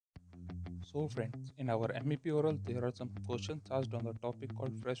So friends, in our MEP oral, there are some questions asked on the topic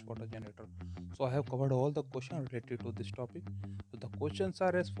called freshwater generator. So I have covered all the questions related to this topic. So the questions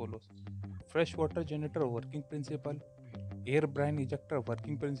are as follows: freshwater generator working principle, air brine ejector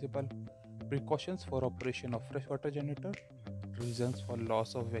working principle, precautions for operation of freshwater generator, reasons for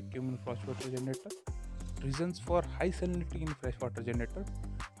loss of vacuum in freshwater generator, reasons for high salinity in freshwater generator,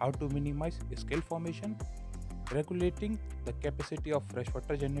 how to minimize scale formation, regulating the capacity of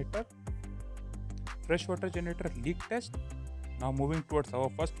freshwater generator, freshwater generator leak test. Now moving towards our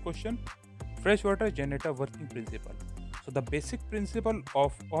first question, freshwater generator working principle. So the basic principle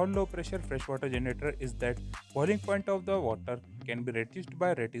of all low pressure freshwater generator is that boiling point of the water can be reduced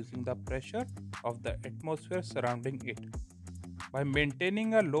by reducing the pressure of the atmosphere surrounding it. By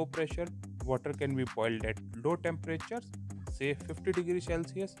maintaining a low pressure, water can be boiled at low temperatures, say 50 degrees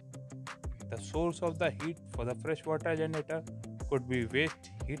Celsius. The source of the heat for the freshwater generator could be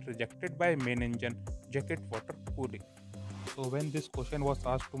waste heat rejected by main engine jacket water cooling. So when this question was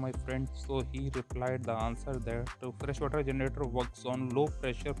asked to my friend, so he replied the answer that the freshwater generator works on low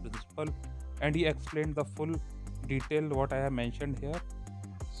pressure principle, and he explained the full detail what I have mentioned here.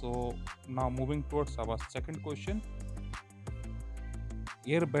 So now moving towards our second question,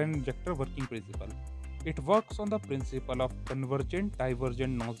 Airbend injector working principle. It works on the principle of convergent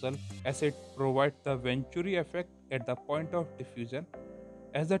divergent nozzle as it provides the Venturi effect at the point of diffusion.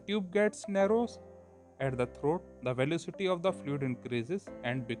 As the tube gets narrows at the throat, the velocity of the fluid increases,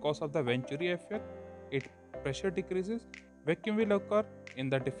 and because of the Venturi effect, its pressure decreases. Vacuum will occur in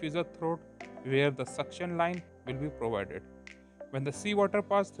the diffuser throat where the suction line will be provided. When the seawater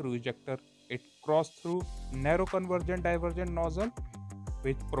passes through ejector, it crosses through narrow convergent divergent nozzle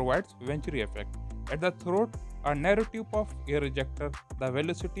which provides Venturi effect. At the throat, a narrow tube of air ejector, the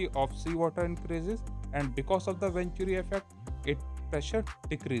velocity of seawater increases, and because of the Venturi effect, its pressure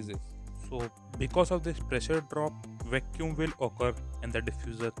decreases. So, because of this pressure drop, vacuum will occur in the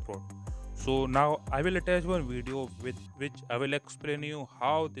diffuser throat. So now I will attach one video with which I will explain you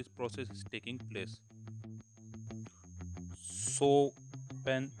how this process is taking place. So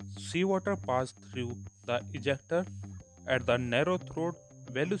when seawater passes through the ejector at the narrow throat,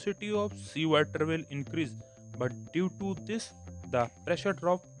 velocity of seawater will increase, but due to this the pressure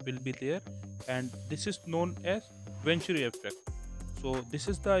drop will be there, and this is known as Venturi effect. So this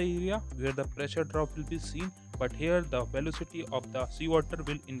is the area where the pressure drop will be seen, but here the velocity of the seawater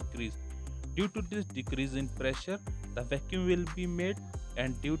will increase. Due to this decrease in pressure, the vacuum will be made,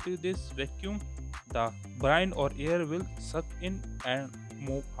 and due to this vacuum, the brine or air will suck in and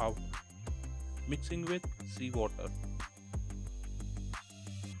move out, mixing with seawater.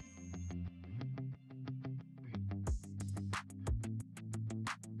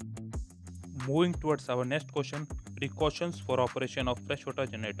 Moving towards our next question, precautions for operation of freshwater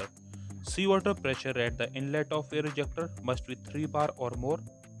generator. Seawater pressure at the inlet of air ejector must be 3 bar or more.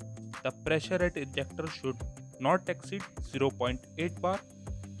 The pressure at ejector should not exceed 0.8 bar.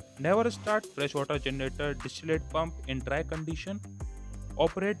 Never start freshwater generator distillate pump in dry condition.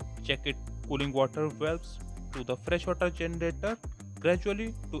 Operate jacket cooling water valves to the freshwater generator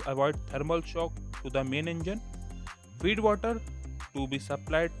gradually to avoid thermal shock to the main engine. Feed water to be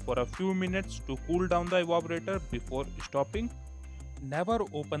supplied for a few minutes to cool down the evaporator before stopping. Never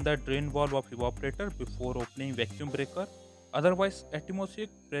open the drain valve of evaporator before opening vacuum breaker. Otherwise, atmospheric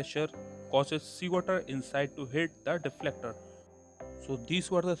pressure causes seawater inside to hit the deflector. So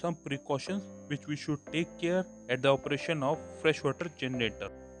these were some precautions which we should take care at the operation of freshwater generator.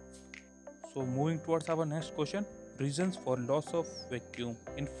 So moving towards our next question, reasons for loss of vacuum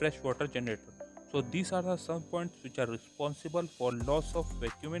in freshwater generator. So these are the some points which are responsible for loss of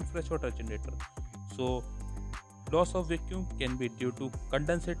vacuum in freshwater generator. So loss of vacuum can be due to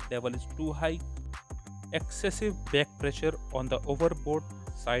condensate level is too high, excessive back pressure on the overboard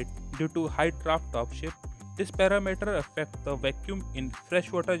side due to high draft upshift. This parameter affects the vacuum in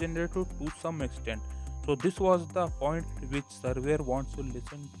freshwater generator to some extent. So this was the point which surveyor wants to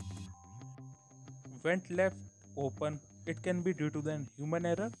listen. Vent left open, it can be due to the human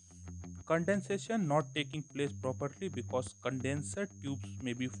error. Condensation not taking place properly because condenser tubes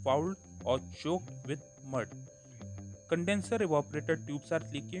may be fouled or choked with mud. Condenser evaporator tubes are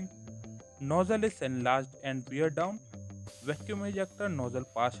leaking. Nozzle is enlarged and wear down. Vacuum ejector nozzle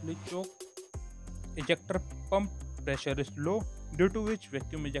partially choked. Ejector pump pressure is low, due to which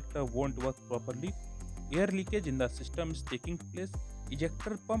vacuum ejector won't work properly. Air leakage in the system is taking place.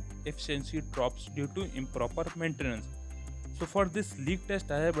 Ejector pump efficiency drops due to improper maintenance. So for this leak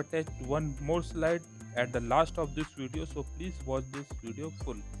test, I have attached one more slide at the last of this video, so please watch this video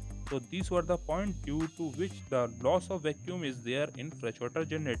full. So these were the points due to which the loss of vacuum is there in freshwater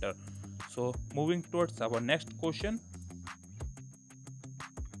generator. So moving towards our next question,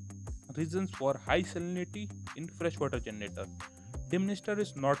 reasons for high salinity in freshwater generator. Diminisher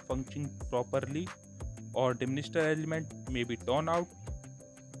is not functioning properly or diminisher element may be torn out,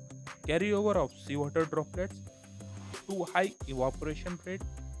 carryover of seawater droplets, too high evaporation rate,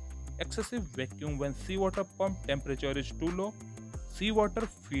 excessive vacuum when seawater pump temperature is too low, seawater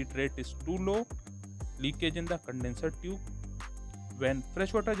feed rate is too low, leakage in the condenser tube, when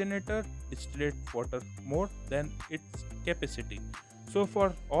freshwater generator distillate water more than its capacity. So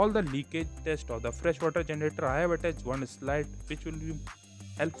for all the leakage test of the freshwater generator, I have attached one slide which will be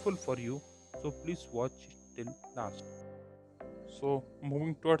helpful for you. So please watch till last. So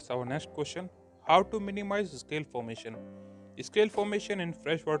moving towards our next question, how to minimize scale formation. Scale formation in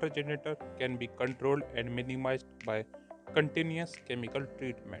freshwater generator can be controlled and minimized by continuous chemical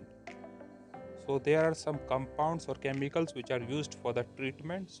treatment. So there are some compounds or chemicals which are used for the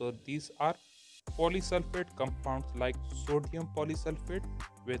treatment. So these are polysulfate compounds like sodium polysulfate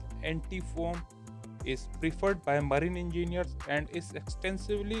with anti-foam is preferred by marine engineers and is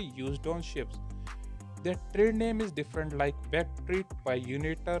extensively used on ships. Their trade name is different like Vecturi by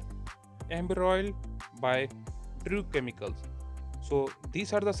Unitor, Amberoil by Drew Chemicals. So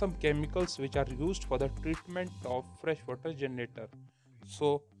these are the some chemicals which are used for the treatment of freshwater generator.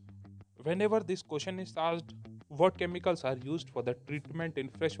 So whenever this question is asked, what chemicals are used for the treatment in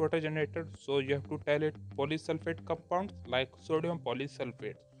freshwater generator, so you have to tell it polysulfate compounds like sodium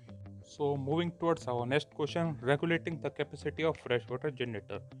polysulfate. So moving towards our next question, regulating the capacity of freshwater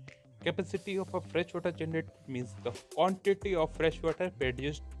generator. Capacity of a freshwater generator means the quantity of freshwater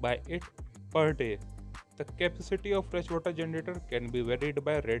produced by it per day. The capacity of freshwater generator can be varied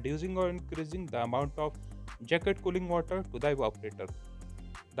by reducing or increasing the amount of jacket cooling water to the evaporator.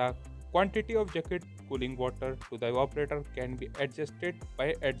 The quantity of jacket cooling water to the evaporator can be adjusted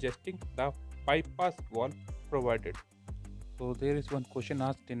by adjusting the bypass valve provided. So there is one question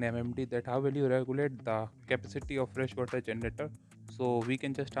asked in MMD that how will you regulate the capacity of freshwater generator? So we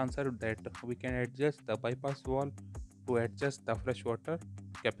can just answer that we can adjust the bypass valve to adjust the freshwater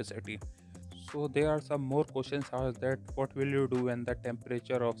capacity. So there are some more questions asked that what will you do when the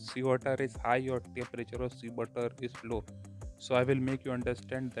temperature of seawater is high or temperature of seawater is low. So I will make you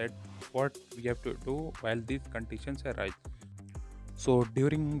understand that what we have to do while these conditions arise. So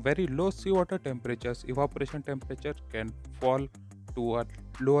during very low seawater temperatures, evaporation temperature can fall to a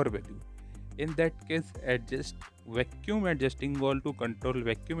lower value. In that case, adjust vacuum adjusting valve to control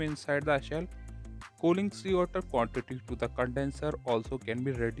vacuum inside the shell. Cooling seawater quantity to the condenser also can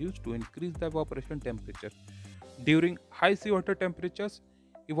be reduced to increase the evaporation temperature. During high seawater temperatures,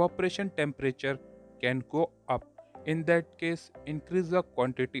 evaporation temperature can go up. In that case, increase the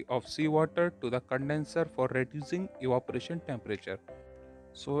quantity of seawater to the condenser for reducing evaporation temperature.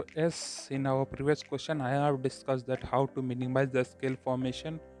 So as in our previous question, I have discussed that how to minimize the scale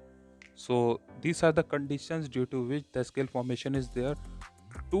formation. So these are the conditions due to which the scale formation is there.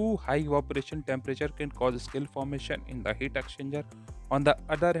 Too high evaporation temperature can cause scale formation in the heat exchanger. On the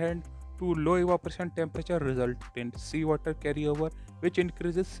other hand, too low evaporation temperature result in seawater carryover, which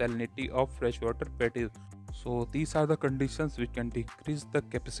increases salinity of freshwater produced. So these are the conditions which can decrease the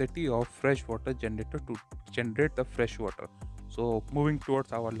capacity of freshwater generator to generate the freshwater. So moving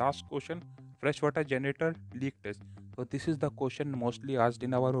towards our last question, freshwater generator leak test. So this is the question mostly asked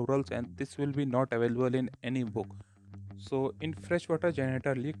in our orals and this will be not available in any book. So in freshwater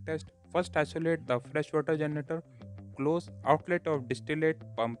generator leak test, first isolate the freshwater generator, close outlet of distillate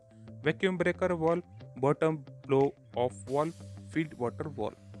pump, vacuum breaker valve, bottom blow off valve, feed water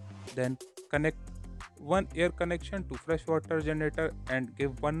valve. Then connect one air connection to freshwater generator and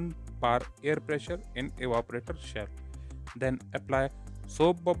give 1 bar air pressure in evaporator shell. Then apply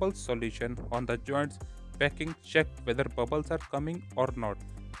soap bubble solution on the joints, packing, check whether bubbles are coming or not.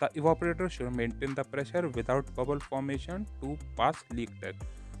 The evaporator should maintain the pressure without bubble formation to pass leak test.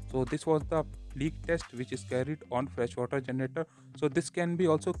 So this was the leak test which is carried on freshwater generator. So this can be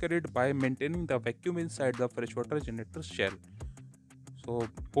also carried by maintaining the vacuum inside the freshwater generator shell. So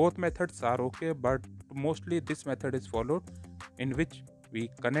both methods are okay, but mostly this method is followed, in which we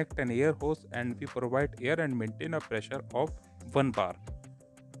connect an air hose and we provide air and maintain a pressure of 1 bar.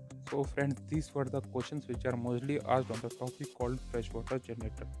 So friends, these were the questions which are mostly asked on the topic called freshwater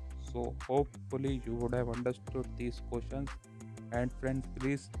generator. So hopefully you would have understood these questions, and friends,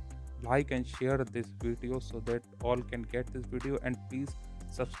 please like and share this video so that all can get this video, and please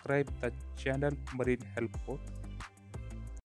subscribe the channel Marine Help Code.